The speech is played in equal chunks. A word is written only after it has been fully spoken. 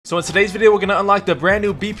So in today's video, we're going to unlock the brand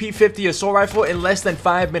new BP50 assault rifle in less than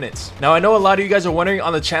 5 minutes. Now I know a lot of you guys are wondering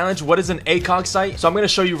on the challenge, what is an ACOG site? So I'm going to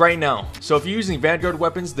show you right now. So if you're using Vanguard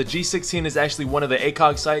weapons, the G16 is actually one of the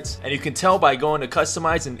ACOG sites, and you can tell by going to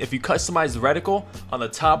customize, and if you customize the reticle, on the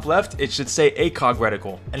top left, it should say ACOG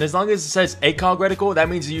reticle. And as long as it says ACOG reticle, that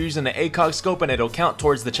means you're using the ACOG scope and it'll count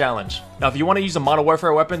towards the challenge. Now if you want to use a Modern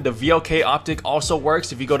Warfare weapon, the VLK Optic also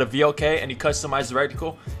works. If you go to VLK and you customize the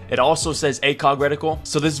reticle, it also says ACOG reticle.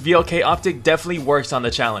 So this VLK Optic definitely works on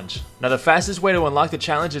the challenge. Now the fastest way to unlock the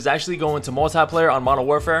challenge is actually going to multiplayer on Modern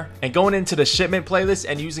Warfare and going into the shipment playlist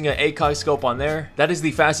and using an ACOG scope on there. That is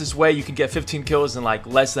the fastest way. You can get 15 kills in like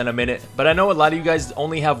less than a minute. But I know a lot of you guys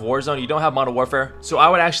only have Warzone, you don't have Modern Warfare. So I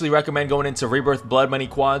would actually recommend going into Rebirth Blood Money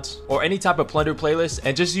quads or any type of plunder playlist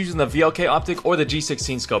and just using the VLK Optic or the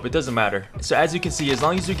G16 scope. It doesn't matter. So as you can see, as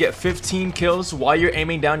long as you get 15 kills while you're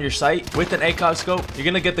aiming down your sight with an ACOG scope, you're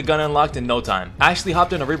gonna get the gun unlocked in no time. I actually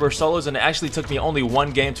hopped into Rebirth solos and it actually took me only one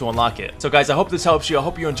game to unlock it. So guys, I hope this helps you. I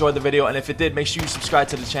hope you enjoyed the video, and if it did, make sure you subscribe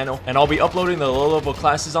to the channel, and I'll be uploading the low level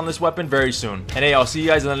classes on this weapon very soon. And hey, I'll see you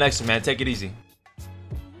guys in the next one, man. Take it easy.